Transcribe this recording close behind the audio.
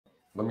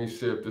Let me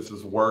see if this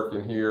is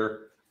working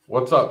here.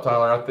 What's up,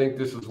 Tyler? I think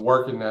this is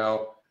working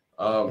now.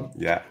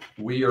 Yeah.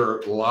 We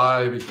are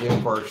live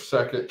again for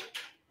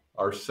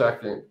our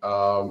second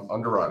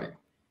underwriting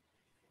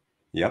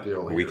Yep.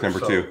 deal here. Week number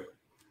two.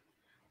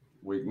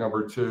 Week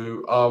number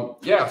two.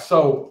 Yeah.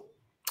 So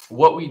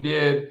what we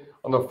did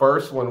on the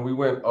first one, we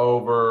went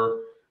over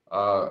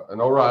an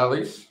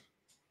O'Reilly's,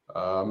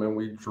 and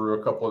we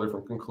drew a couple of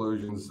different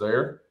conclusions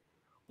there.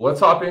 Let's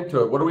hop into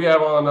it. What do we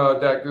have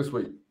on deck this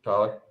week,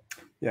 Tyler?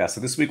 Yeah,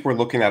 so this week we're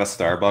looking at a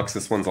Starbucks.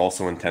 This one's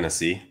also in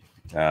Tennessee.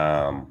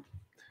 It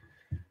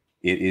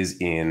is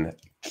in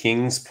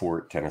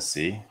Kingsport,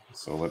 Tennessee.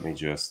 So let me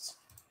just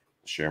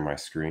share my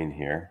screen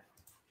here.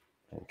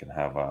 And can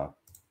have a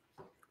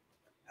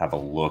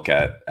look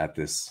at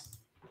this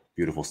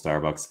beautiful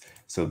Starbucks.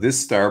 So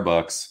this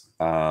Starbucks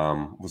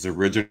was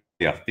originally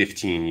a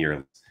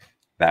 15-year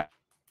that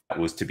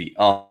was to be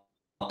up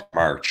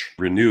March,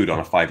 renewed on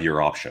a 5-year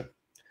option.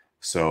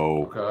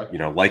 So,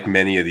 like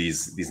many of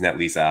these net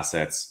lease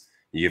assets,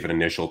 you give an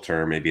initial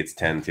term, maybe it's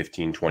 10,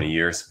 15, 20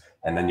 years,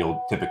 and then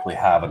you'll typically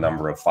have a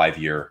number of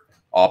 5-year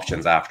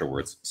options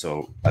afterwards.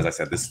 So as I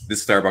said, this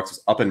Starbucks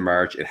was up in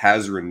March. It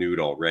has renewed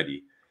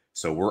already.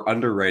 So we're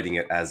underwriting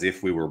it as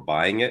if we were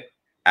buying it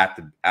at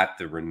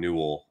the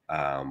renewal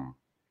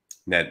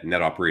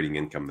net operating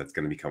income that's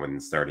going to be coming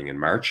starting in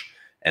March.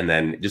 And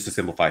then just to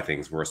simplify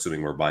things, we're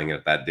assuming we're buying it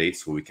at that date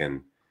so we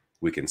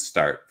can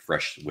start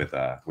fresh with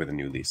a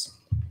new lease.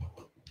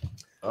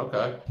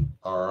 Okay.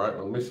 All right.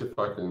 Let me see if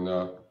I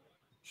can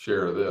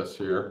share this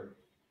here.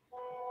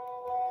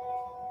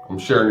 I'm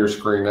sharing your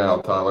screen now,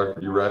 Tyler.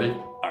 You ready?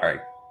 All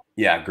right.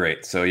 Yeah,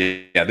 great. So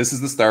yeah, this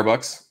is the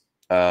Starbucks.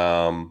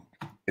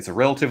 It's a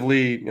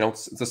relatively,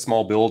 it's a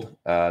small build,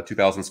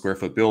 2,000 square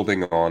foot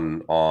building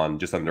on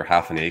just under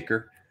half an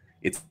acre.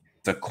 It's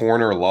a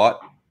corner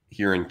lot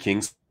here in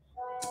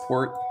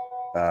Kingsport.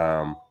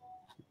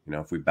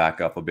 If we back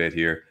up a bit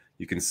here,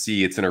 you can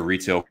see it's in a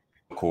retail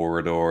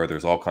corridor.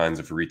 There's all kinds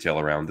of retail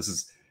around.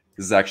 This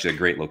is actually a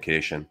great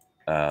location.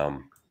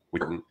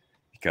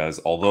 Because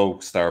although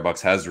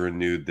Starbucks has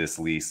renewed this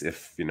lease,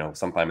 if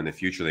sometime in the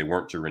future they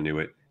weren't to renew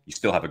it, you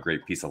still have a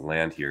great piece of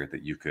land here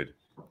that you could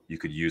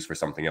use for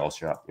something else.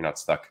 You're not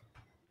stuck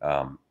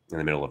in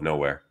the middle of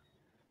nowhere.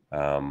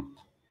 Do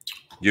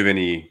you have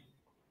any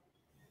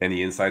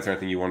insights or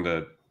anything you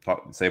wanted to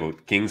say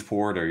about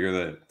Kingsport, or you're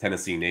the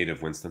Tennessee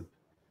native, Winston?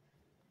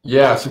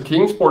 Yeah, so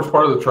Kingsport's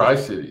part of the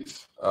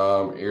Tri-Cities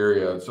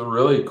area. It's a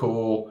really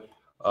cool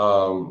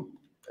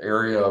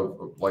area,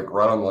 like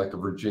right on like the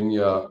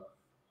Virginia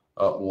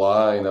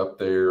line up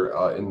there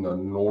in the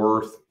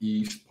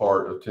northeast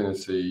part of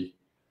Tennessee.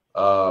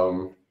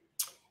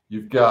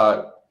 You've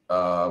got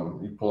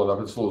you pull it up.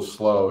 It's a little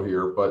slow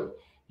here, but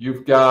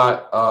you've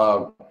got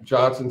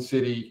Johnson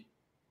City.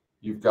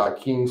 You've got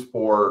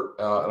Kingsport,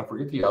 and I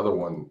forget the other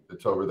one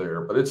that's over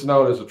there, but it's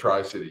known as a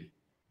Tri-City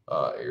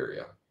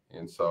area.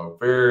 And so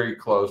very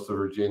close to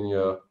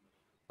Virginia,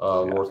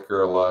 North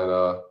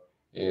Carolina,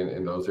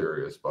 in those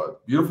areas.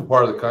 But beautiful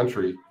part of the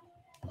country.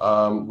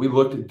 We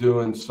looked at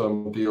doing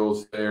some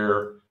deals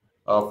there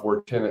for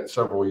a tenant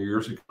several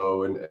years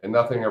ago, and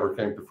nothing ever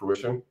came to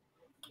fruition.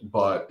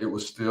 But it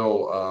was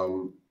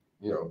still,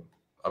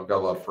 I've got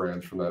a lot of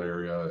friends from that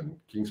area, and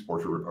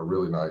Kingsport's a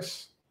really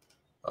nice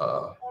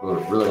town.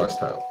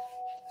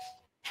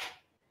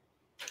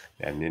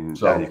 And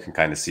now you can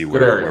kind of see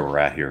where we're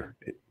at here.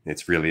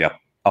 It's really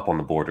up on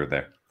the border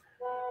there.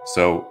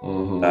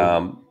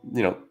 So,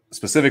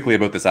 specifically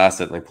about this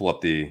asset, let me pull up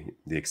the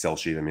Excel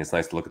sheet. I mean, it's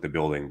nice to look at the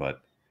building,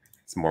 but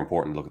it's more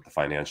important to look at the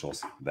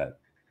financials that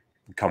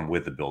come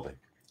with the building.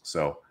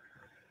 So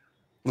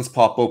let's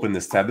pop open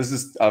this tab. This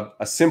is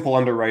a simple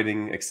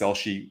underwriting Excel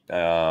sheet.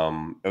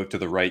 Out to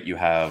the right, you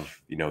have,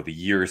 the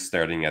years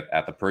starting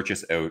at the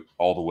purchase out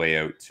all the way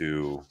out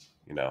to,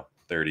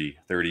 30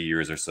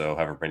 years or so,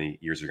 however many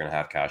years you're going to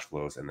have cash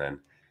flows. And then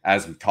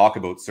as we talk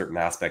about certain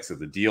aspects of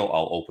the deal,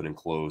 I'll open and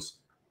close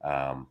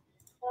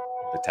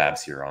the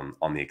tabs here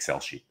on the Excel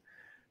sheet.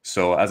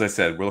 So as I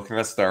said, we're looking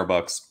at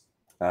Starbucks.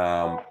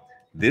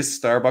 This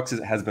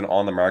Starbucks has been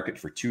on the market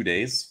for 2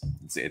 days.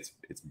 It's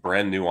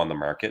brand new on the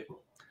market.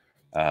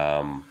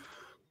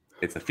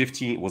 It's a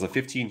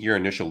 15-year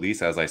initial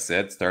lease, as I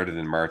said, started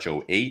in March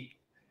 2008.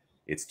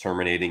 It's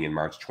terminating in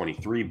March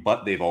 23,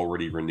 but they've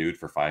already renewed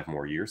for 5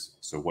 more years.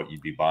 So what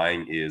you'd be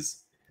buying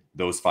is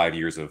those 5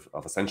 years of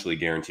essentially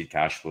guaranteed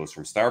cash flows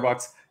from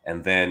Starbucks,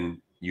 and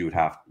then you would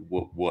have,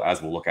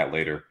 as we'll look at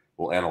later,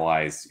 we'll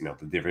analyze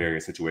the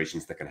various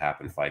situations that can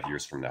happen 5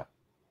 years from now.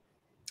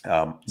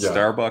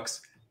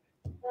 Starbucks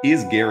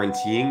is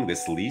guaranteeing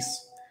this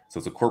lease, so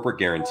it's a corporate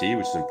guarantee,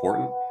 which is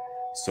important.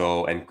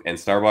 So and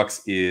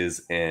Starbucks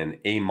is an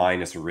A-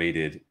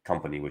 rated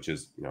company, which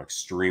is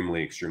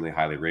extremely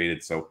highly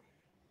rated. So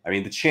I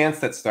mean, the chance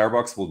that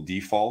Starbucks will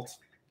default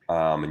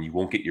and you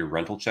won't get your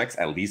rental checks,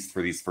 at least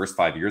for these first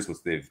 5 years, which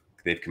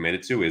they've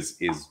committed to, is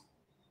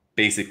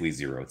basically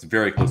zero. It's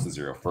very close to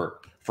zero for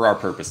our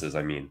purposes.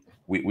 I mean,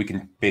 we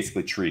can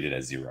basically treat it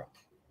as zero.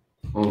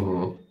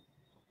 Mm-hmm.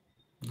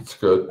 That's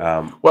good.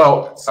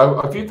 Well,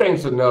 a few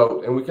things to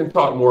note, and we can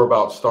talk more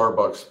about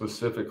Starbucks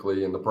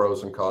specifically and the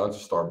pros and cons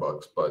of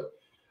Starbucks. But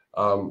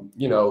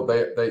you know,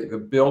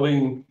 the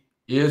building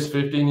is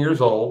 15 years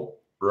old,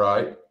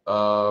 right?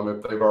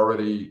 If they've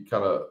already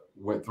kind of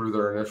went through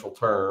their initial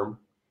term.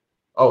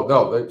 Oh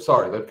no,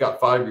 they've got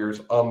 5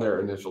 years on their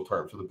initial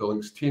term, so the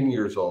building's 10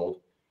 years old.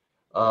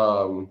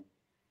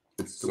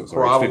 It's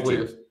probably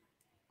 15.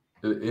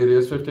 It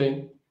is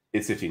 15.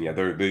 It's 15. Yeah,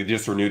 they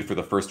just renewed for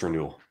the first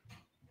renewal.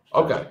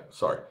 Okay,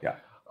 sorry. Yeah.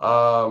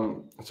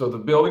 So the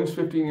building's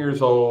 15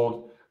 years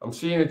old. I'm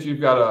seeing that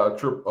you've got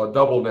a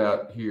double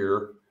net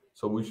here,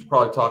 so we should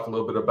probably talk a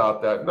little bit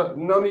about that.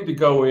 No need to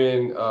go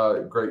in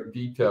great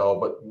detail,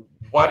 but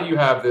why do you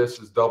have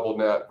this as double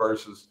net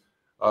versus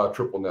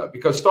triple net?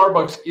 Because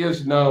Starbucks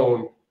is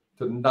known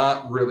to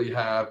not really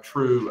have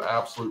true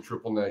absolute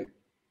triple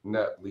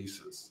net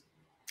leases.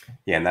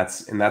 Yeah, and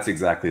that's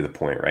exactly the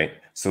point, right?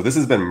 So this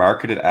has been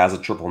marketed as a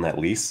triple net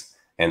lease,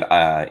 and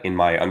in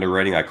my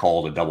underwriting, I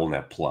call it a double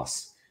net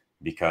plus,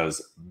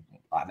 because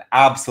an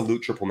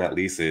absolute triple net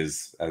lease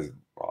is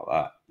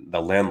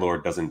the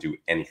landlord doesn't do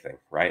anything,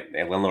 right?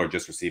 The landlord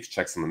just receives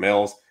checks in the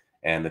mails,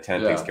 and the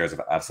tenant takes care of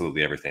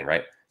absolutely everything,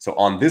 right? So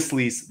on this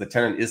lease, the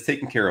tenant is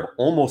taking care of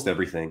almost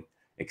everything,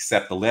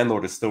 except the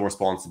landlord is still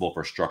responsible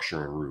for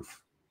structure and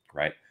roof,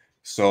 right?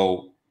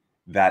 So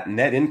that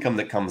net income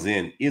that comes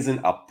in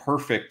isn't a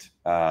perfect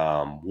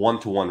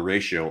one-to-one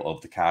ratio of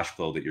the cash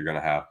flow that you're going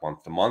to have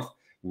month to month,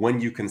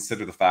 when you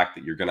consider the fact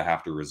that you're going to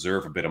have to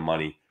reserve a bit of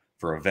money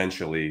for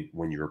eventually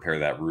when you repair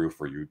that roof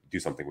or you do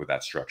something with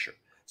that structure.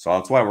 So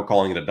that's why we're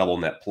calling it a double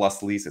net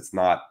plus lease. It's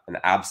not an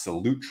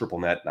absolute triple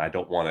net, and I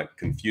don't want to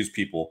confuse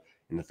people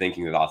into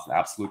thinking that it's an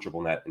absolute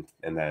triple net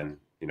and then,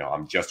 you know,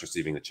 I'm just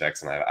receiving the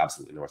checks and I have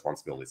absolutely no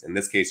responsibilities. In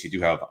this case, you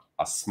do have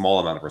a small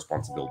amount of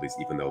responsibilities,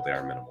 even though they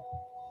are minimal.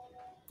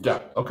 Yeah.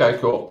 Okay.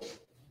 Cool.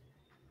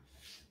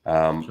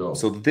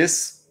 So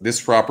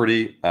this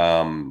property,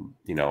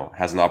 you know,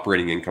 has an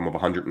operating income of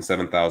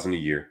 $107,000 a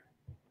year.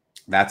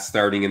 That's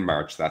starting in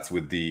March. That's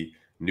with the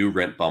new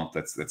rent bump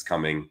that's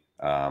coming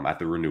at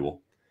the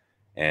renewal,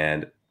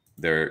 and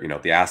there, you know,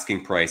 the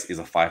asking price is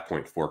a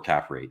 5.4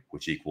 cap rate,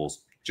 which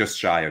equals just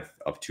shy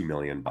of $2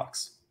 million,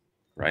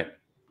 right?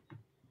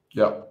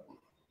 Yep.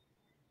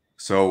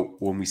 So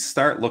when we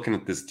start looking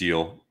at this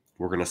deal,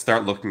 we're going to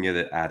start looking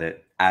at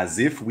it as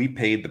if we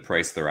paid the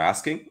price they're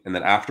asking, and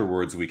then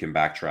afterwards we can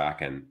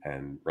backtrack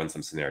and run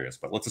some scenarios.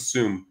 But let's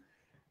assume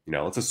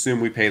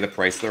we pay the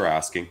price they're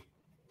asking.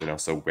 You know,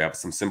 so we have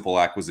some simple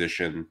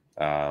acquisition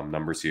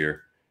numbers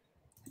here.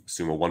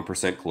 Assume a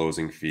 1%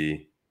 closing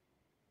fee.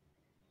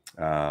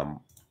 We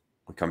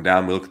come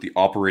down, we look at the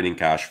operating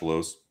cash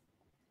flows.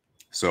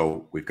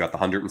 So we've got the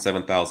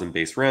 $107,000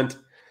 base rent.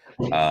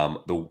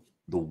 The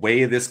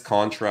way this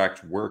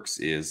contract works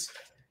is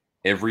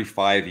every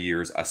 5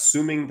 years,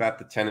 assuming that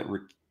the tenant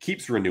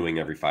keeps renewing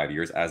every 5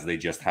 years, as they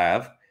just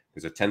have,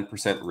 there's a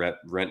 10%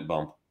 rent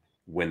bump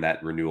when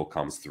that renewal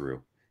comes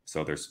through.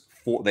 So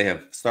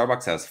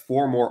Starbucks has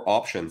 4 more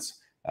options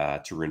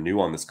to renew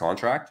on this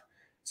contract.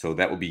 So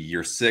that would be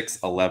year 6,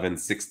 11,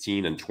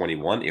 16, and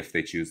 21 if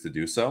they choose to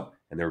do so.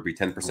 And there would be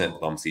 10%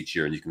 bumps each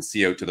year. And you can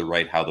see out to the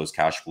right how those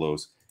cash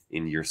flows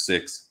in year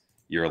 6,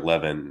 year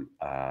 11,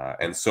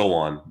 and so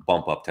on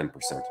bump up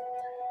 10%.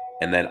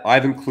 And then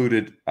I've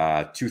included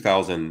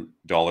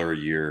 $2,000 a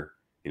year,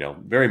 you know,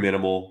 very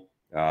minimal.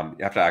 You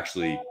have to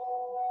actually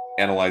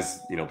analyze,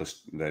 you know,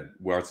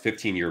 where it's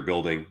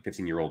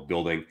 15-year-old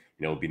building,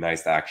 you know, it'd be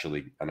nice to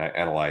actually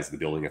analyze the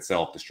building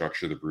itself, the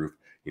structure, the roof,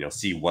 you know,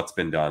 see what's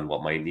been done,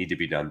 what might need to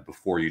be done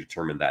before you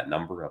determine that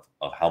number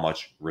of how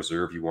much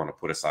reserve you want to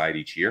put aside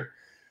each year.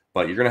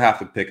 But you're going to have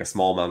to pick a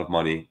small amount of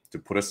money to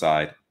put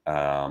aside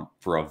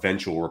for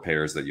eventual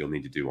repairs that you'll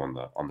need to do on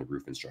the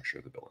roof and structure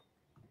of the building.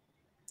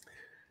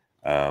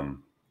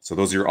 So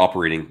those are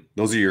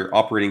your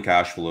operating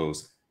cash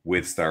flows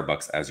with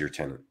Starbucks as your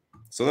tenant.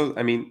 So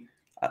I mean,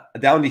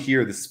 down to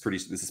here, this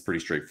is pretty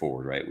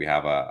straightforward, right? We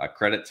have a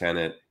credit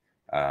tenant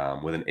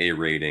with an A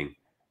rating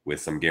with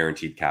some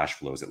guaranteed cash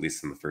flows, at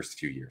least in the first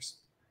few years.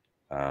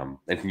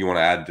 Anything you want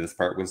to add to this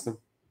part, Winston?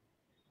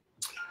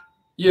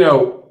 You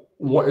know,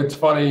 it's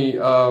funny.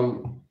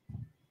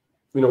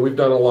 You know, we've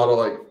done a lot of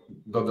like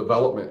the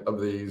development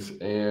of these,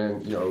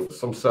 and you know,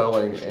 some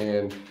selling,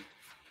 and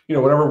you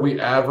know, whenever we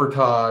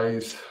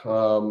advertise,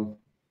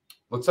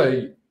 let's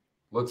say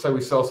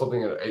we sell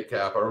something at an 8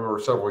 cap. I remember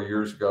several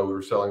years ago we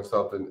were selling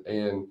something,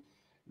 and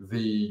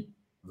the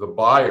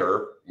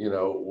buyer, you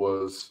know,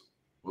 was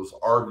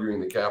arguing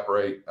the cap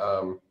rate.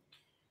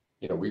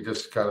 You know, we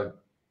just kind of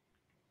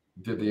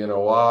did the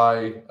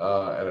NOI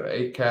at an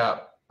 8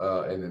 cap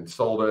and then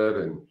sold it,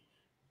 and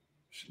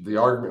the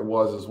argument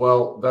was as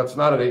well, that's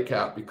not an 8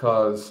 cap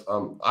because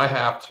I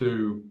have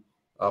to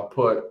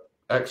put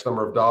X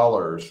number of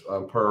dollars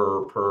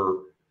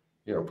per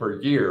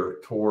year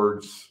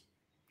towards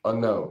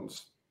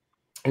unknowns.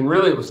 And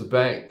really it was the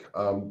bank,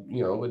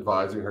 you know,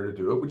 advising her to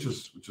do it, which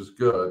is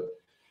good.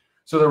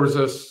 So there was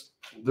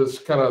this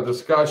kind of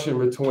discussion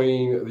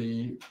between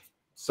the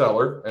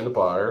seller and the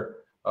buyer.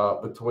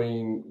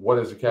 between what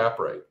is a cap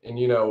rate. And,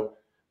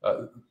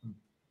 uh,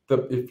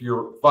 if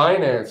you're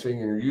financing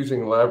and you're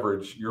using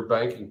leverage, your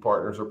banking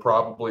partners are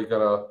probably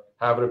going to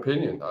have an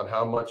opinion on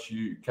how much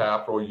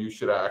capital you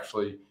should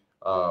actually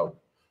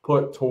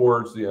put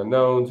towards the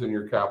unknowns in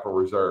your capital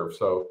reserve.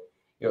 So,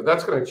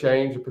 that's going to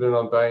change depending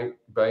on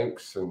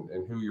banks and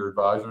who your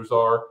advisors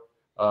are.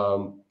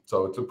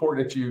 So it's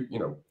important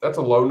that that's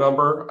a low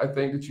number, I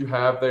think, that you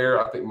have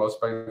there. I think most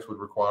banks would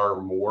require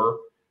more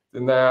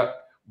than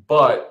that.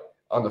 But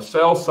on the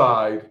sell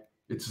side,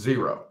 it's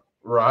zero,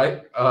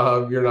 right?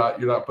 You're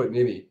not putting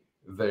any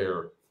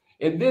there.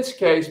 In this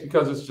case,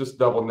 because it's just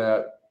double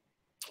net,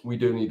 we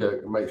do need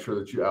to make sure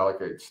that you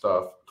allocate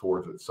stuff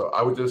towards it. So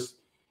I would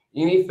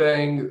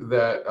anything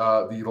that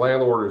the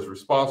landlord is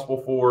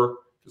responsible for,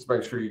 just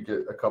make sure you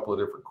get a couple of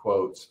different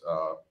quotes.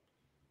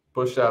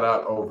 Push that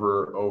out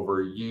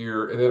over a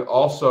year, and then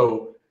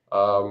also,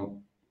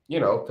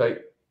 take,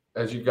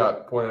 as you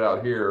got pointed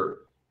out here,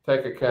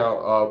 take account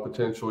of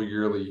potential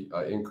yearly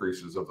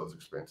increases of those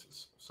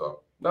expenses. So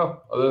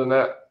no, other than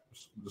that,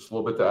 just a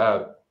little bit to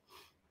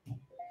add.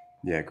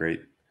 Yeah,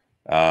 great.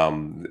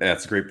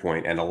 That's a great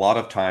point. And a lot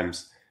of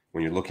times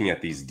when you're looking at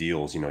these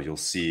deals, you'll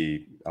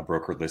see a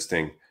broker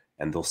listing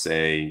and they'll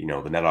say,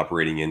 the net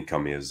operating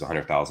income is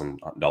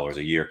 $100,000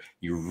 a year.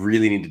 You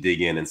really need to dig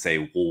in and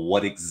say, well,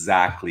 what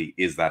exactly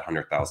is that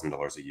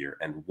 $100,000 a year?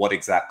 And what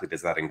exactly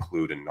does that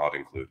include and not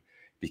include?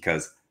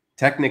 Because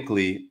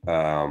technically,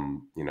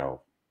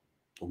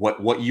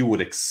 what you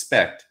would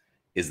expect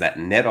is that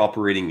net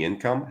operating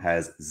income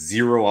has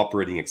zero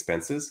operating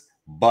expenses,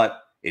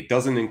 but it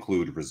doesn't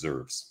include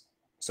reserves.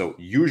 So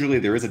usually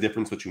there is a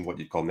difference between what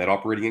you call net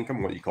operating income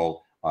and what you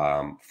call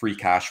free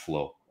cash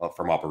flow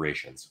from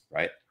operations,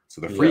 right? So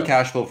the free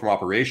cash flow from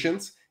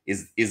operations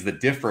is the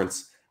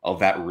difference of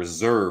that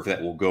reserve that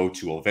will go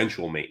to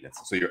eventual maintenance.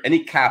 So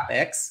any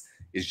CapEx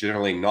is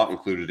generally not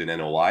included in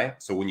NOI.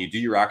 So when you do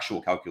your actual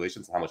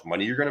calculations on how much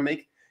money you're going to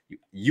make,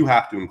 you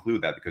have to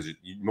include that, because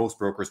most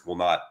brokers will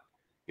not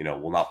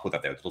put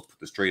that there. They'll put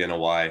the straight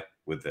NOI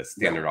with the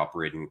standard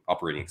operating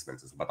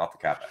expenses, but not the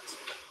CapEx.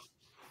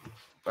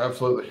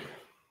 Absolutely.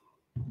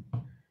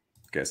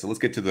 Okay, so let's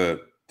get to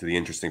the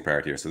interesting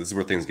part here. So this is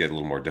where things get a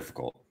little more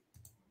difficult.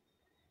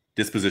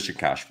 Disposition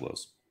cash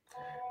flows.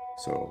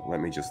 So let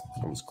me just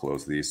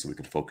close these so we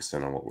can focus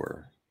in on what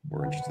we're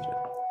interested in.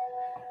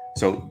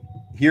 So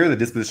here are the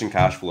disposition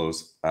cash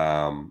flows.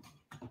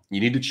 You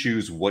need to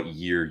choose what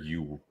year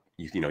you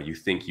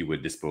think you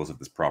would dispose of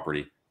this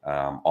property.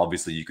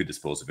 Obviously, you could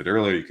dispose of it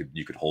earlier.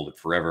 You could hold it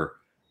forever.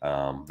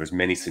 There's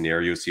many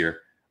scenarios here.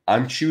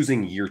 I'm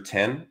choosing year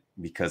 10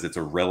 because first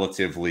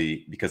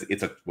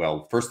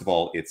of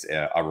all, it's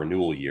a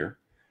renewal year.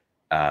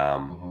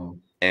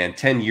 And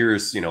 10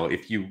 years,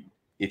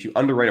 if you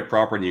underwrite a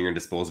property and you're going to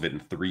dispose of it in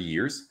 3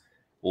 years,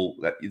 well,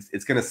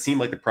 it's going to seem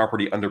like the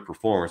property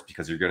underperforms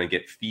because you're going to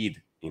get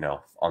feed,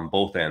 on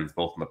both ends,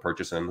 both on the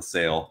purchase and the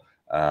sale.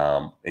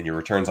 And your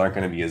returns aren't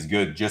going to be as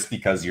good just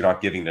because you're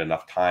not giving it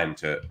enough time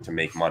to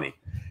make money.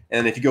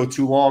 And if you go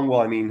too long,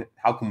 well, I mean,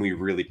 how can we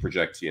really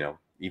project,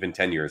 even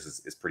 10 years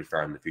is pretty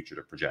far in the future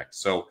to project.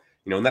 So,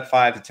 in that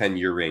 5 to 10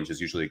 year range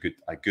is usually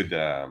a good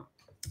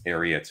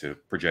area to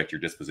project your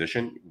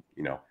disposition,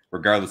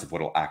 regardless of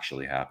what will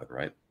actually happen,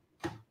 right?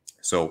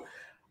 So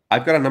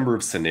I've got a number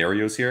of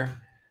scenarios here.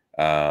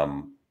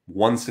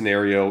 One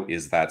scenario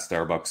is that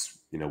Starbucks,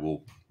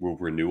 will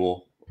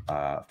renewal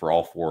for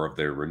all 4 of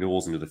their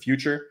renewals into the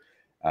future,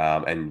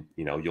 and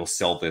you'll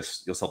sell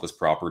this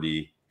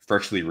property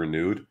freshly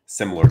renewed,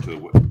 similar to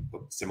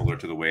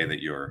the way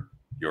that you're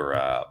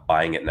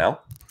buying it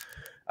now.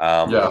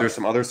 There's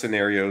some other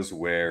scenarios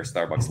where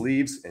Starbucks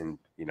leaves, and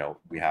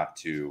we have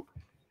to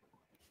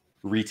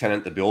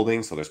re-tenant the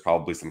building, so there's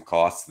probably some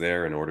costs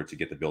there in order to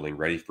get the building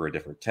ready for a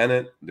different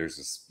tenant. There's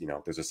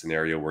a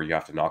scenario where you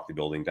have to knock the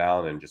building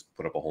down and just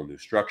put up a whole new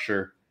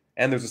structure.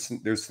 And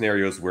there's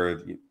scenarios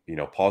where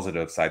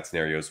positive side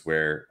scenarios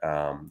where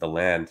the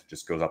land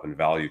just goes up in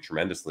value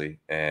tremendously,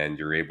 and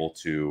you're able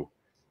to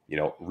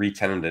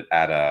re-tenant it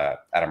at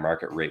a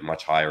market rate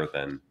much higher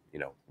than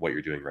what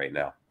you're doing right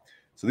now.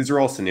 So these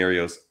are all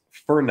scenarios.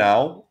 For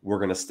now, we're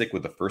going to stick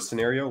with the first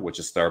scenario, which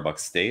is Starbucks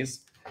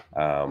stays.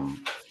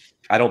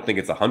 I don't think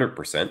it's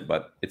 100%,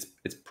 but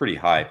it's pretty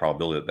high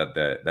probability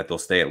that they'll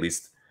stay at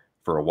least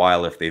for a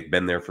while. If they've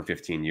been there for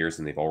 15 years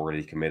and they've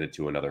already committed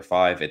to another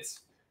 5,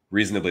 it's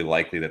reasonably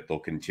likely that they'll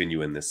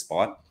continue in this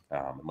spot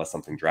unless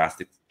something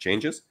drastic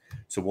changes.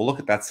 So we'll look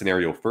at that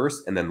scenario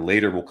first, and then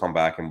later we'll come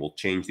back and we'll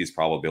change these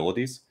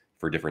probabilities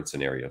for different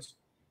scenarios.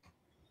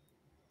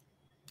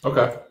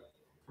 Okay.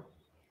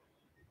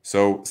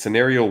 So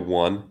scenario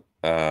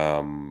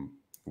 1,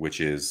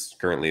 which is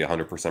currently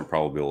 100%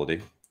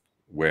 probability,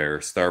 where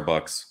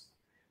Starbucks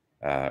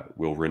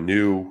will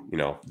renew,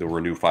 they'll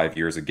renew 5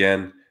 years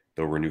again,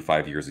 they'll renew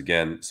 5 years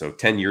again. So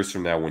 10 years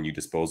from now, when you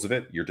dispose of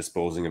it, you're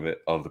disposing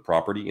of the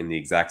property in the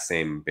exact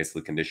same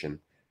basically condition,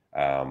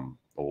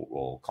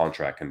 or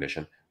contract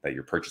condition that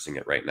you're purchasing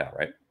it right now,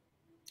 right?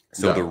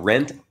 So the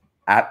rent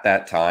at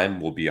that time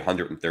will be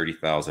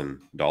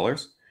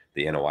 $130,000,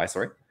 the NOI,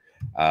 sorry.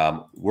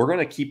 We're going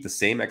to keep the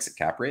same exit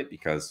cap rate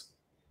because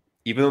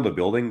even though the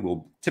building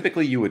will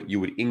typically you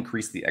would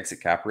increase the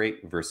exit cap rate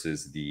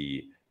versus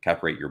the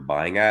cap rate you're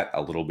buying at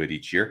a little bit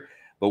each year.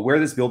 But where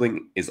this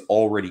building is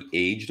already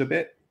aged a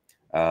bit,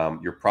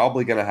 you're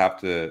probably going to have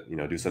to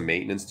do some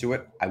maintenance to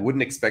it. I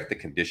wouldn't expect the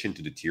condition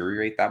to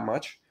deteriorate that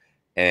much.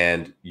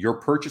 And you're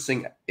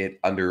purchasing it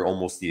under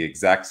almost the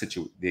exact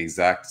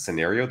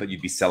scenario that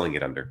you'd be selling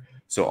it under.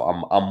 So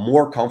I'm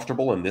more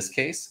comfortable in this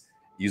case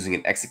using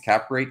an exit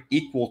cap rate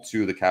equal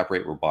to the cap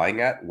rate we're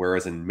buying at.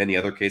 Whereas in many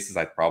other cases,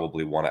 I'd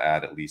probably want to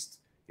add at least,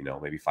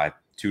 maybe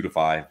 2 to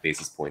 5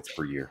 basis points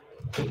per year.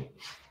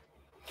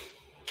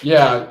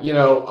 Yeah.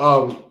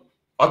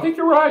 I think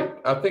you're right.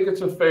 I think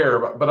it's a fair,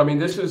 but I mean,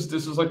 this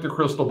is like the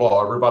crystal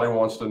ball. Everybody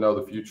wants to know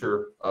the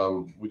future.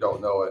 We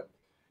don't know it.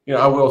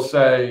 I will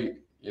say,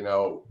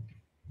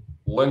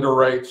 lender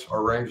rates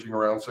are ranging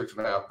around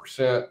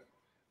 6.5%.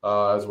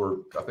 I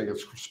think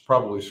it's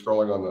probably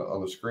scrolling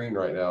on the screen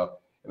right now.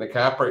 And the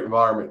cap rate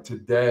environment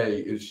today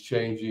is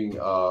changing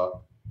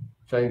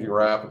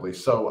rapidly.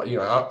 So,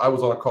 I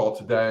was on a call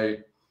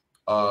today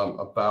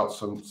about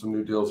some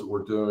new deals that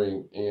we're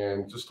doing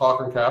and just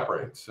talking cap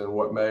rates and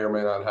what may or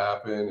may not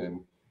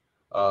happen.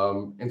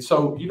 And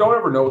so you don't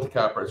ever know what the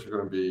cap rates are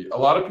going to be. A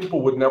lot of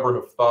people would never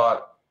have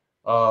thought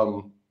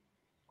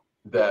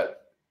that,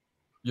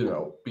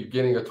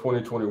 beginning of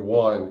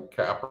 2021,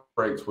 cap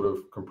rates would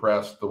have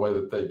compressed the way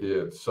that they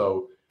did.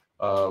 So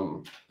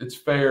it's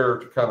fair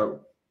to kind of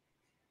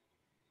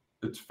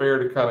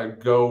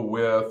go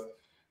with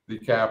the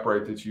cap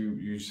rate that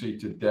you see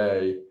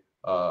today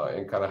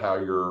and kind of how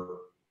you're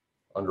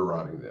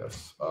underwriting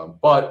this.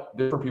 But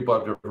different people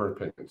have different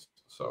opinions.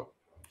 So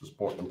just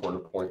important to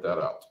point that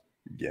out.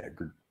 Yeah,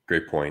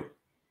 great point.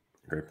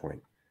 Great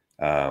point.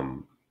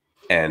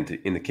 And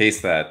in the case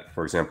that,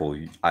 for example,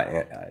 to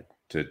add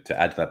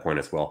to that point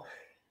as well,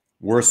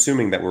 we're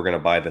assuming that we're going to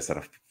buy this at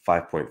a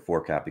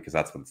 5.4 cap because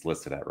that's what it's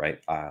listed at, right?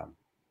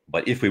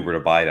 But if we were to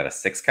buy it at a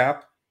 6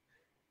 cap,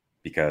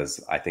 because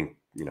I think,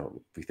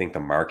 if we think the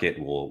market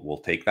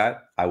will take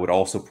that, I would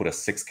also put a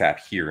 6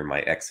 cap here in my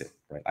exit,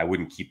 right? I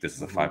wouldn't keep this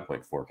as a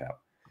 5.4 cap.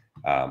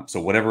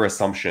 So whatever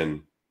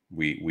assumption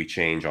we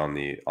change on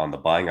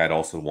the buying, I'd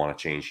also want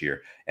to change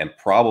here. And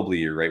probably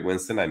you're right,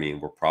 Winston. I mean,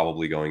 we're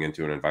probably going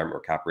into an environment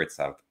where cap rates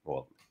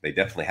they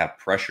definitely have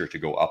pressure to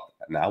go up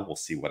now. We'll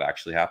see what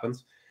actually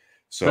happens.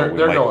 So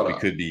we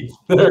could be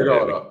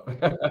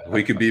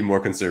we could be more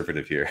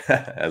conservative here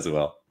as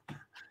well.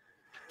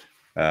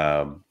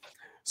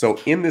 So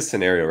in this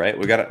scenario, right,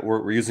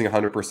 we're using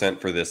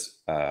 100% for this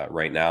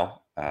right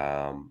now.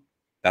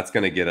 That's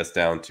going to get us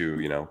down to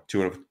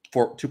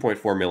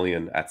 2.4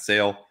 million at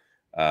sale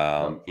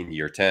in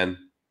year 10,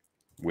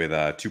 with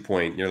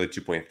nearly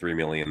 2.3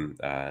 million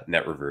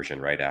net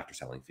reversion right after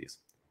selling fees.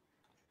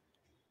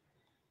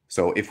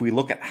 So if we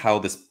look at how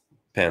this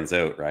pans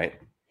out, right?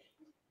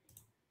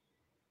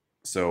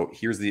 So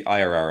here's the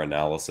IRR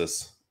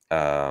analysis,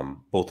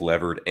 both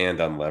levered and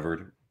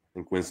unlevered. I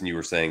think, Winston, you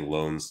were saying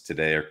loans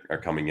today are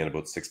coming in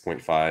about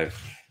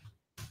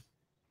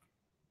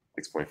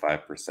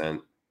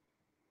 6.5%.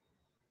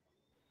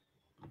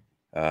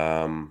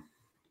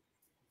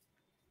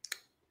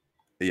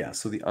 Yeah,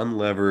 so the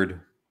unlevered,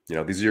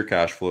 these are your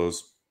cash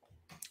flows.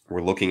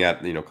 We're looking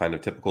at, kind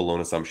of typical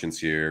loan assumptions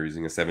here,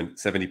 using a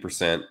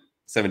 70%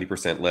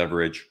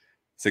 leverage,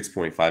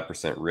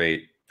 6.5%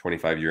 rate,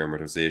 25-year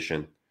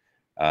amortization.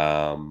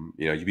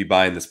 You'd be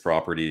buying this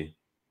property,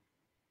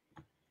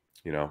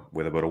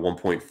 with about a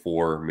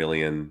 1.4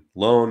 million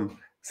loan,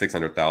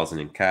 600,000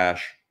 in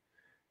cash.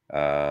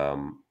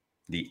 The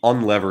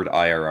unlevered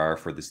IRR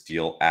for this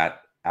deal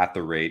at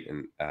the rate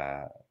and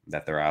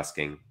that they're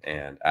asking,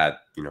 and at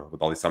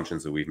with all the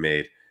assumptions that we've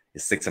made,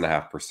 is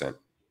 6.5%.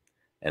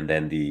 And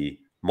then the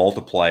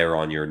multiplier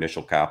on your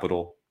initial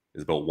capital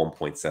is about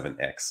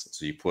 1.7x.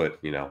 So you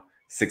put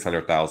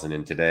 600,000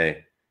 in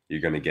today,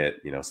 you're going to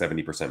get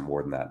 70%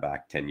 more than that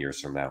back 10 years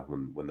from now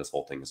when this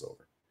whole thing is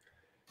over.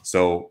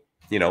 So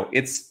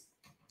it's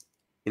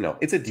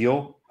a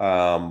deal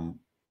from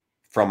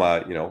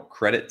a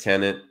credit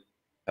tenant.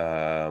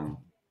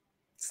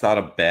 It's not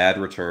a bad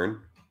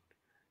return.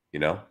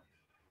 You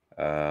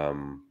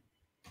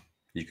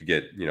could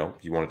get,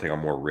 if you want to take on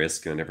more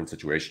risk in a different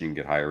situation, you can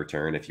get higher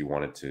return. If you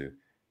wanted to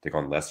take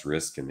on less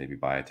risk and maybe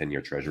buy a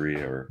 10-year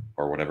treasury or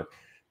whatever,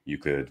 you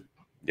could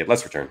get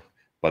less return.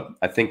 But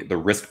I think the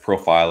risk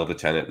profile of the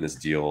tenant in this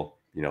deal,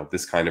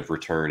 this kind of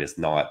return is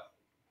not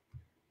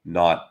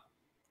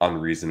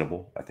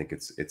unreasonable. I think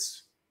it's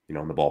in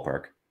the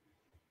ballpark.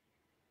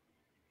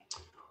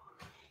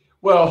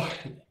 Well,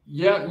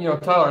 yeah,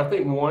 Tyler, I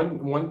think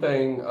one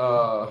thing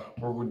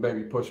where we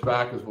maybe push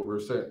back is what we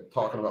were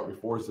talking about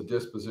before, is the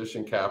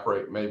disposition cap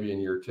rate maybe in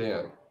year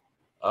 10.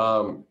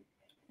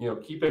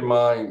 Keep in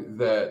mind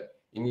that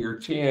in year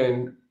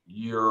 10,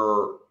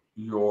 your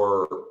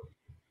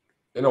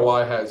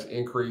NOI has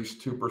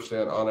increased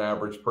 2% on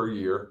average per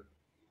year,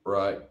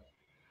 right?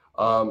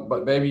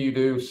 But maybe you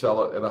do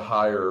sell it at a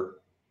higher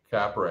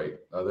cap rate,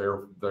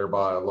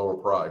 thereby a lower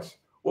price.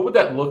 What would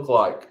that look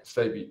like?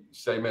 Say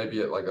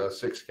maybe at like a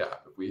 6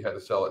 cap if we had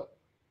to sell it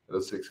at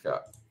a 6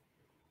 cap.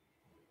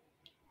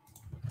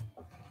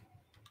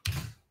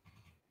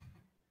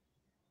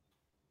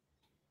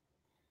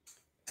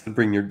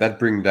 That'd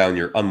bring down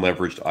your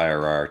unleveraged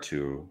IRR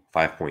to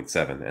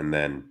 5.7, and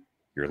then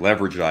your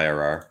leveraged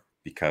IRR,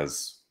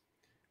 because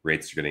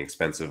rates are getting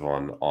expensive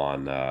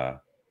on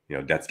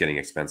debt's getting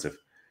expensive,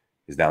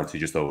 is down to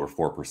just over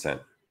 4%,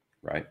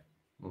 right?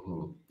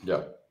 Mm-hmm.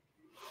 Yeah.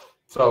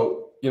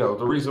 So,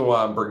 the reason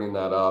why I'm bringing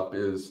that up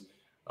is,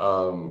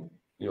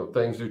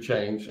 things do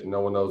change and no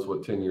one knows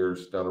what 10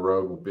 years down the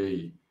road will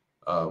be.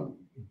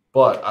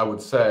 But I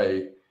would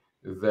say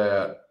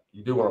that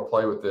you do want to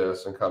play with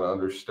this and kind of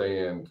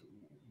understand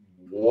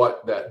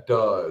what that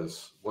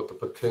does, what the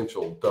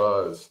potential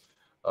does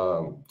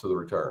to the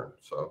return.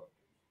 So,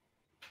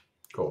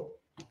 cool.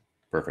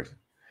 Perfect.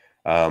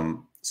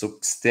 So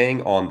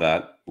staying on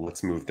that,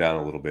 let's move down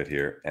a little bit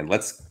here, and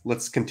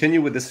let's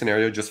continue with this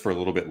scenario just for a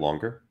little bit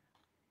longer,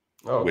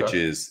 which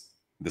is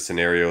the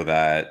scenario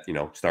that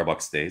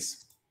Starbucks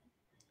stays.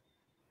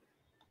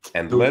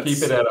 And do we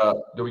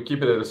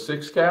keep it at a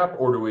 6 cap,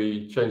 or do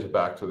we change it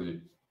back to the?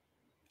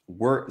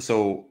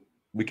 So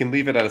we can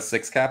leave it at a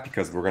 6 cap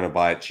because we're going to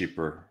buy it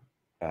cheaper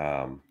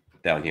down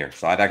here.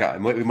 So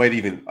we might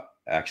even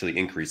actually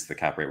increase the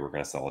cap rate we're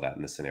going to sell it at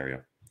in this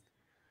scenario.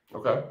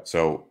 Okay.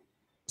 So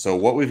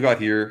what we've got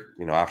here,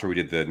 after we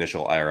did the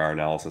initial IRR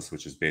analysis,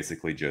 which is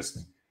basically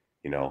just,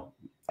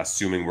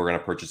 assuming we're going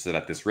to purchase it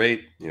at this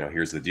rate,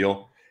 here's the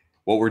deal.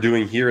 What we're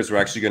doing here is we're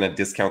actually going to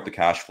discount the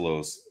cash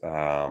flows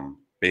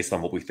based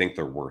on what we think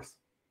they're worth,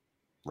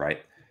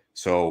 right?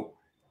 So,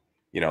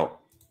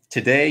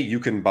 today you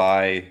can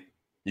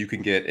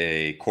get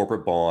a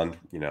corporate bond,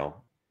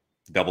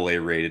 AA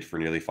rated for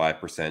nearly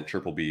 5%,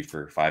 triple B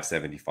for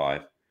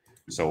 575.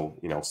 So,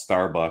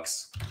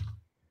 Starbucks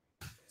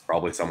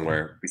probably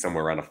somewhere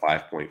around a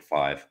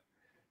 5.5.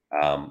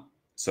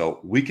 So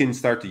we can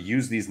start to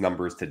use these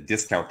numbers to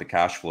discount the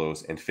cash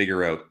flows and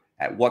figure out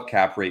at what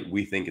cap rate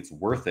we think it's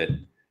worth it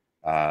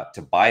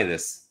to buy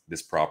this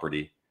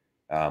property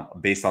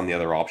based on the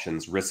other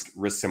options, risk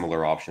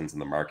similar options in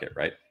the market,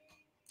 right?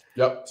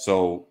 Yep.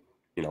 So,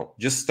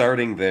 just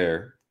starting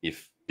there,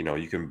 if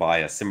you can buy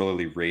a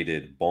similarly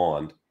rated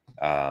bond,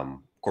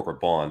 corporate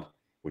bond,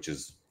 which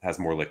has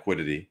more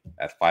liquidity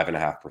at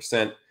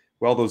 5.5%.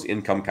 Well, those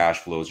income cash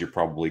flows, you're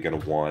probably going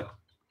to want,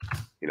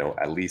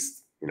 at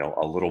least,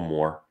 a little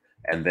more.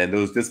 And then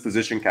those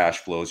disposition cash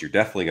flows, you're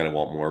definitely going to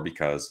want more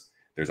because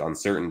there's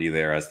uncertainty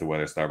there as to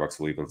whether Starbucks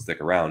will even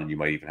stick around, and you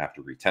might even have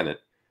to re-tenant,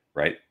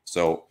 right?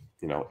 So,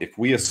 if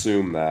we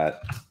assume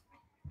that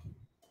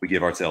we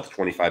give ourselves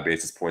 25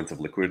 basis points of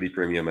liquidity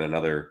premium and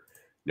another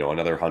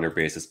 100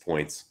 basis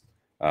points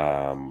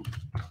for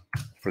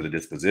the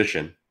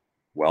disposition,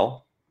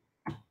 well,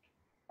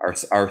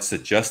 our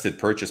suggested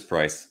purchase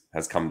price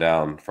has come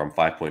down from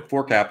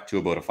 5.4 cap to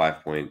about a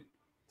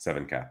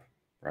 5.7 cap,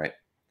 right?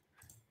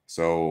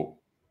 So,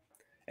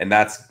 and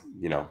that's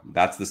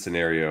the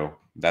scenario.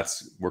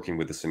 That's working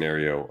with the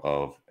scenario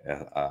of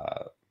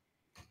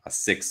a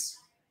six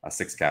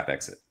cap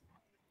exit.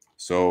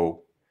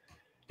 So,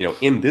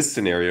 in this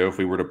scenario, if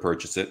we were to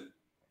purchase it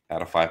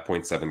at a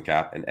 5.7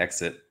 cap and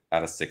exit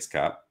at a 6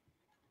 cap,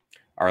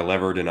 our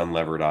levered and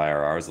unlevered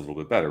IRR is a little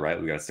bit better, right?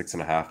 We got a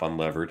 6.5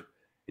 unlevered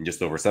and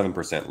just over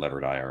 7%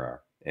 levered IRR.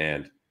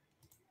 And,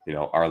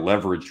 our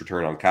leveraged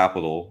return on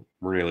capital,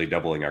 we're nearly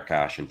doubling our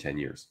cash in 10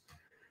 years.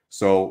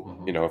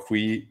 So, if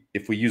we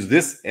use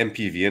this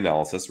NPV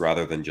analysis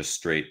rather than just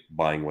straight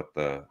buying what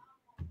the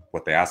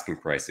asking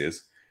price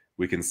is,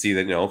 we can see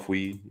that, if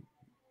we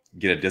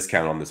get a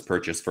discount on this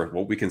purchase for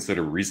what we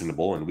consider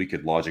reasonable, and we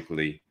could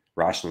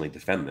rationally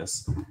defend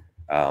this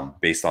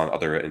based on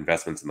other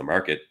investments in the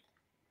market,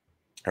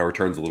 our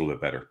return's a little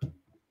bit better.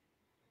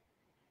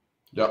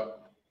 Yep.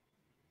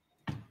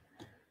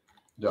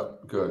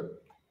 Good.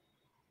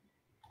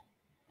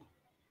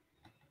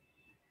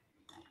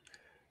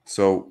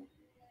 So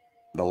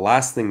the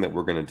last thing that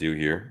we're going to do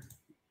here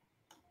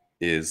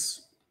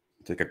is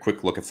take a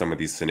quick look at some of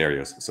these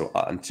scenarios. So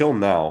until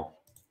now,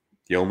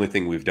 the only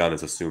thing we've done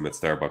is assume that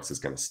Starbucks is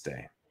going to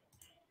stay.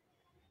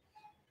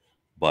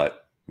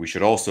 But we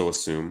should also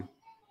assume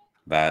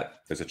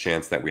that there's a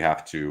chance that we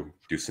have to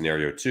do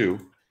scenario 2,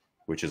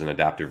 which is an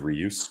adaptive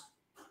reuse,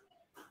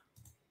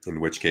 in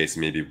which case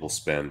maybe we'll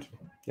spend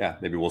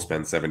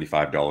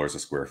 $75 a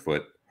square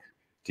foot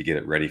to get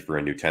it ready for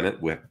a new tenant.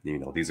 With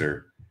these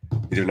are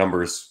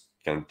numbers,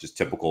 kind of just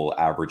typical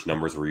average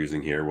numbers we're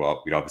using here.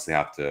 Well, we'd obviously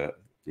have to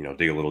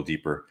dig a little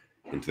deeper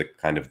into the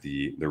kind of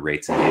the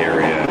rates in the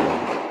area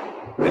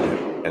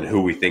and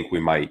who we think we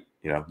might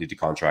need to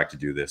contract to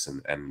do this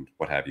and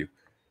what have you.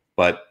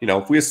 But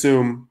if we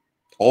assume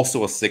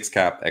also a 6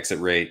 cap exit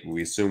rate,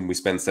 we assume we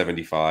spend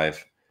 $75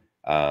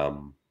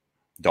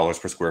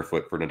 per square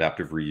foot for an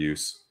adaptive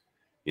reuse.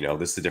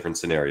 This is a different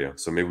scenario.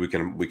 So maybe we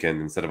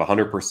can instead of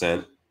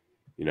 100%,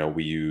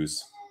 we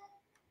use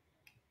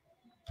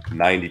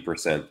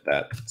 90%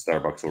 that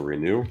Starbucks will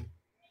renew.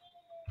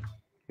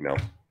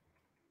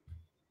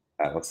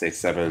 let's say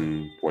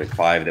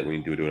 7.5 that we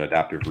need to do an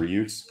adaptive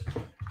reuse,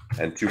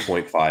 and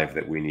 2.5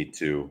 that we need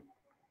to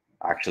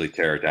actually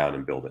tear it down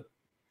and build it,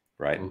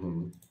 right?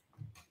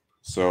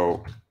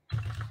 So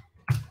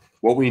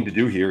what we need to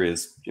do here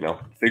is,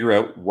 figure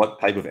out what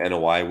type of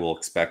NOI we'll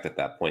expect at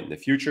that point in the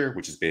future,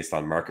 which is based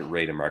on market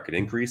rate and market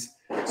increase.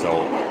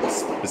 So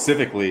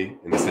specifically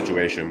in this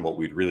situation, what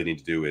we'd really need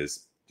to do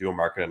is do a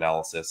market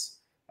analysis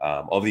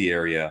of the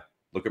area,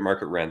 look at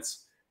market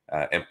rents,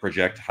 and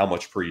project how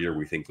much per year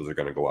we think those are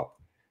going to go up.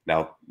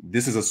 Now,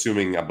 this is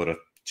assuming about a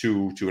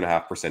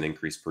 2.5%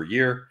 increase per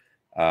year.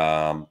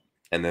 And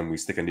then we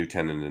stick a new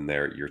tenant in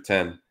there at year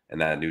 10,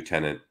 and that new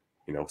tenant,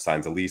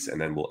 signs a lease,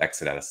 and then we'll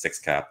exit at a 6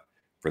 cap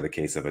for the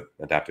case of an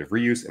adaptive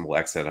reuse, and we'll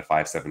exit at a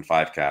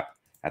 5.75 cap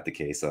at the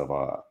case of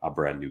a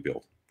brand new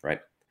build,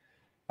 right?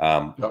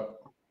 Yep.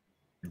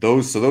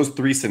 Those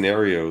 3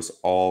 scenarios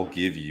all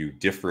give you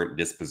different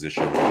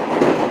disposition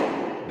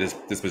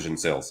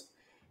sales.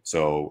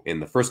 So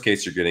in the first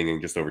case, you're getting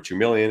just over 2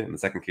 million. In the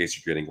second case,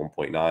 you're getting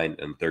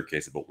 1.9, and the third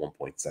case about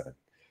 1.7.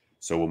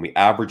 So when we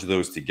average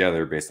those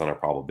together based on our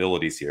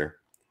probabilities here,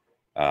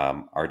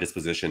 our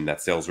disposition net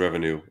sales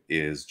revenue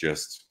is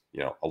just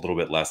a little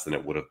bit less than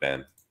it would have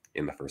been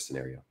in the first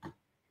scenario.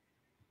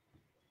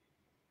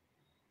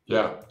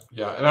 Yeah.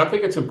 And I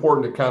think it's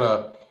important to kind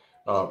of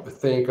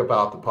think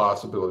about the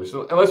possibilities.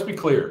 So, and let's be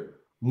clear,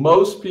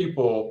 most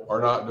people are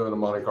not doing a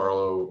Monte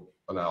Carlo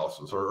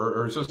analysis,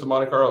 or is this a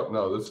Monte Carlo?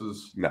 No, this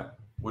is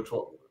which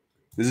one?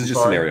 This is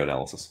just scenario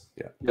analysis.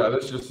 Yeah,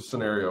 this is just a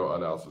scenario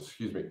analysis.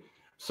 Excuse me.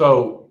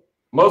 So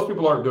most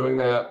people aren't doing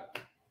that.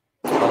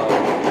 We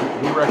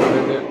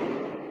recommend it.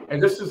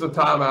 And this is a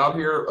timeout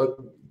here.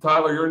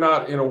 Tyler, you're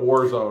not in a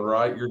war zone,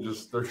 right?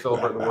 They're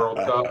celebrating the World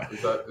Cup.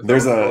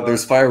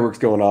 There's fireworks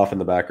going off in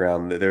the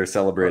background. They're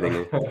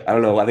celebrating. I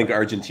don't know. I think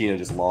Argentina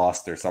just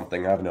lost or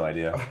something. I have no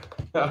idea.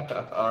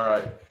 All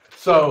right.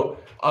 So,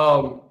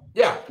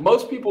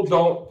 most people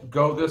don't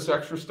go this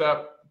extra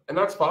step, and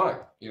that's fine.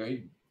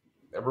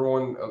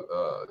 Everyone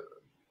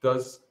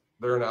does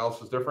their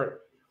analysis different,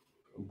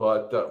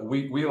 but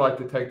we like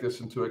to take this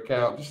into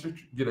account just to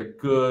get a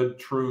good,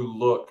 true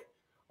look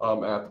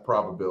at the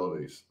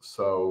probabilities.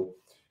 So,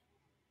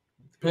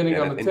 depending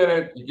on the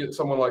tenant, you get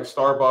someone like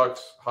Starbucks,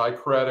 high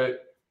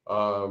credit,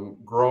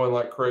 growing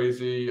like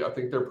crazy. I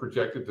think they're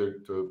projected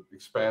to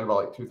expand by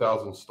like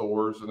 2,000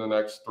 stores in the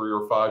next 3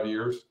 or 5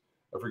 years.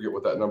 I forget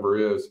what that number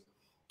is.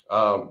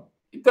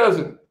 It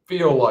doesn't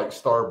feel like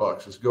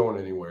Starbucks is going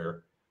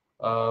anywhere,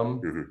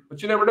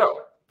 but you never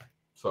know.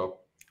 So,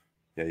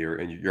 yeah, you're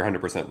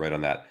 100% right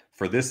on that.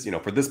 For this,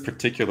 for this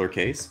particular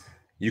case,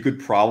 you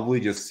could probably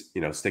just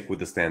stick with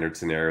the standard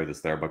scenario that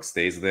Starbucks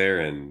stays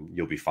there and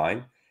you'll be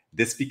fine.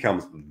 This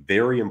becomes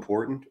very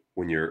important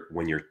when your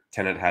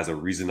tenant has a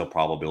reasonable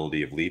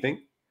probability of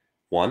leaving,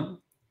 1,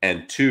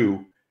 and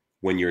 2,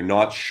 when you're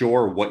not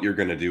sure what you're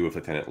going to do if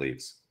a tenant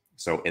leaves.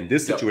 So in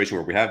this situation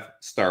where we have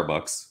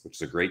Starbucks, which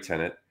is a great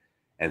tenant,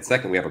 and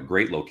second, we have a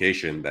great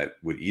location that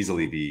would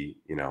easily be,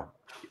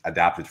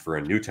 adapted for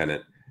a new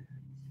tenant.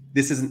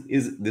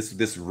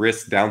 This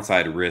risk,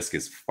 downside risk,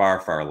 is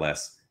far, far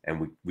less,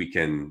 and we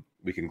can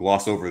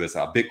gloss over this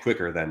a bit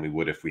quicker than we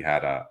would if we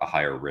had a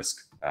higher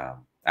risk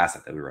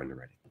asset that we were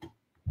underwriting.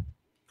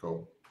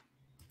 Cool.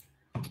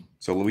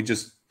 So let me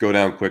just go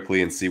down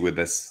quickly and see with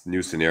this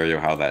new scenario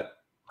how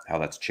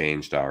that's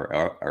changed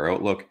our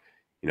outlook.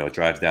 It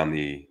drives down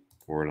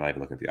we're not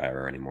even looking at the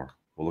IRR anymore.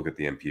 We'll look at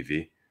the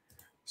MPV.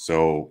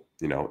 So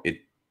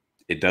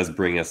it does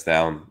bring us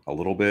down a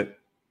little bit,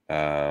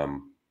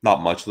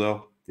 not much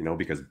though,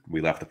 because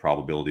we left the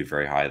probability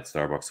very high that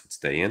Starbucks would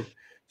stay in.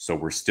 So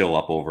we're still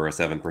up over a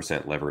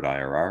 7% levered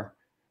IRR,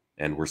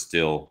 and we're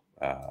still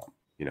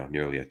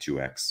nearly a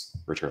 2x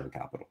return on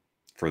capital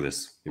for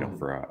this,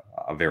 for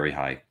a very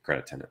high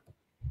credit tenant.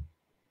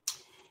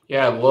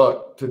 Yeah,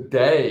 look,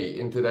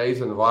 in today's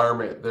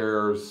environment,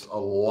 there's a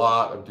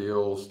lot of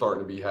deals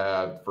starting to be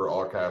had for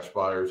all cash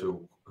buyers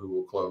who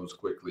will close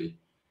quickly.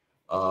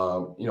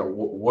 What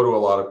do a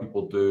lot of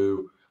people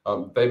do?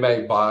 They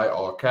may buy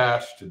all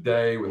cash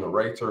today when the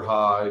rates are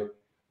high,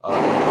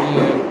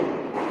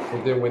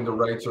 and then when the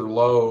rates are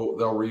low,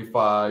 they'll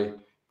refi,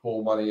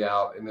 pull money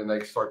out, and then they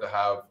start to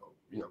have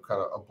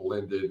kind of a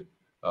blended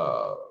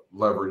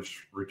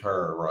leverage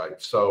return, right?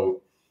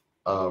 So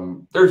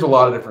there's a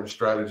lot of different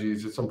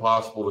strategies. It's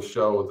impossible to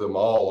show them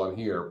all on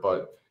here,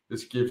 but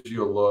this gives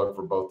you a look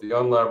for both the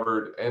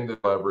unlevered and the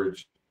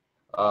leveraged.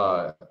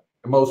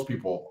 Most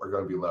people are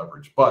going to be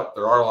leveraged, but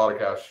there are a lot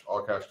of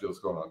all cash deals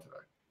going on today.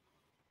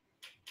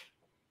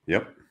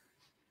 Yep.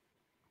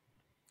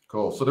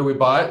 Cool. So do we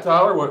buy it,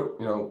 Tyler?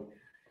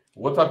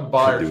 What type of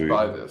buyer should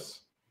buy this?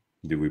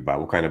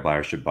 What kind of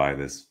buyer should buy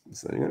this?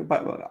 So,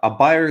 a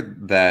buyer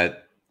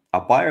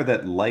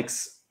that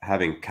likes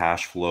having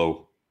cash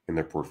flow in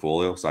their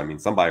portfolio. So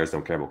some buyers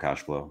don't care about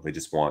cash flow. They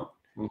just want,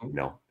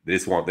 they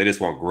just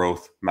want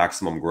growth,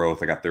 maximum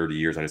growth. I got 30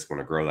 years. I just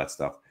want to grow that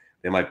stuff.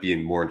 They might be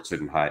more interested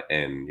in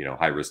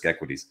high risk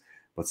equities.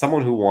 But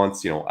someone who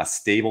wants, a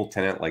stable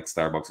tenant like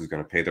Starbucks who's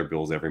going to pay their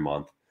bills every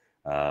month.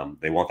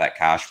 They want that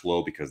cash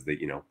flow because they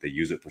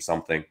use it for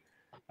something.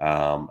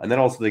 And then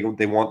also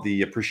they want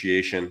the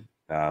appreciation,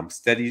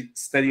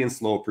 steady and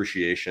slow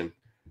appreciation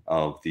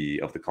of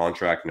the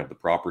contract and of the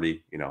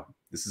property. You know,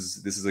 this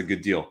is a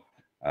good deal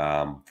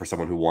for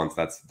someone who wants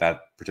that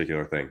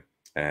particular thing,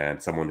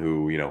 and someone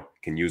who, you know,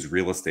 can use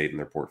real estate in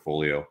their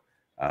portfolio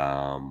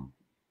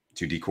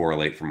to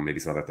decorrelate from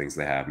maybe some other things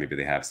they have. Maybe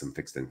they have some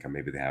fixed income,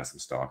 maybe they have some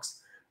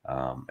stocks,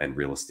 and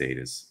real estate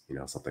is, you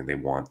know, something they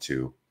want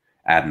to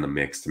add in the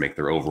mix to make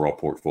their overall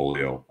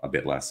portfolio a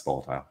bit less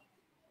volatile.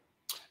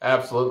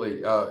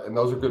 Absolutely. And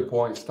those are good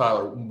points,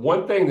 Tyler.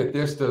 One thing that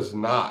this does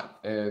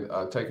not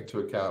take into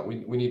account,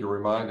 we need to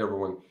remind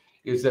everyone,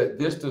 is that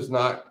this does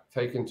not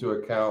take into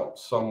account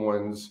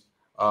someone's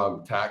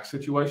tax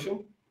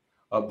situation.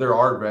 There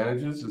are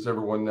advantages, as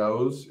everyone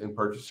knows, in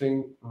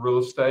purchasing real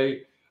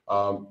estate.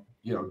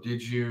 You know,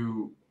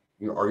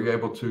 are you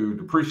able to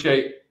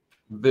depreciate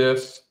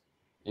this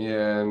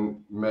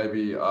in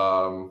maybe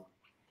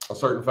a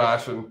certain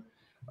fashion,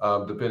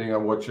 depending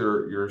on what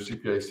your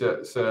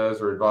CPA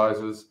says or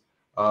advises?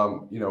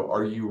 You know,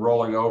 are you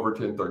rolling over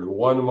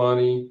 1031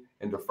 money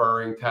and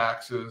deferring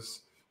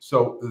taxes?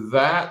 So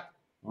that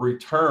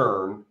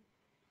return,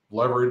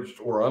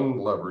 leveraged or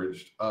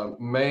unleveraged,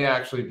 may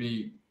actually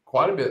be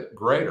quite a bit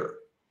greater,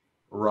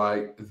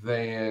 right,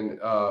 than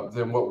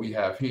what we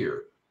have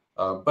here.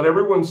 But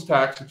everyone's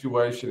tax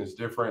situation is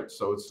different,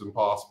 so it's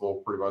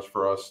impossible pretty much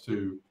for us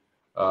to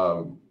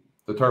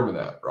determine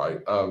that, right?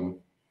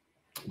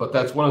 But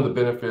that's one of the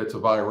benefits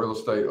of buying real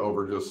estate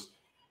over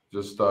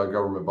just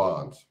government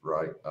bonds,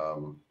 right?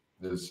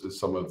 Is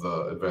some of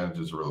the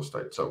advantages of real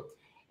estate. So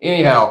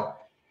anyhow,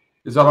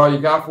 is that all you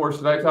got for us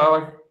today,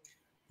 Tyler?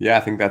 Yeah, I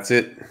think that's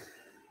it.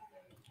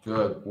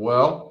 Good.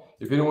 Well,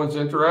 if anyone's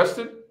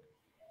interested,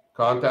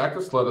 contact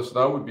us. Let us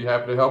know. We'd be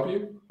happy to help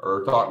you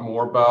or talk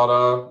more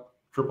about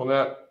triple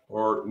net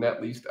or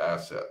net leased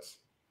assets.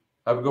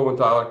 Have a good one,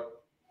 Tyler.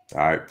 All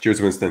right.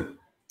 Cheers, Winston.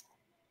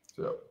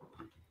 So.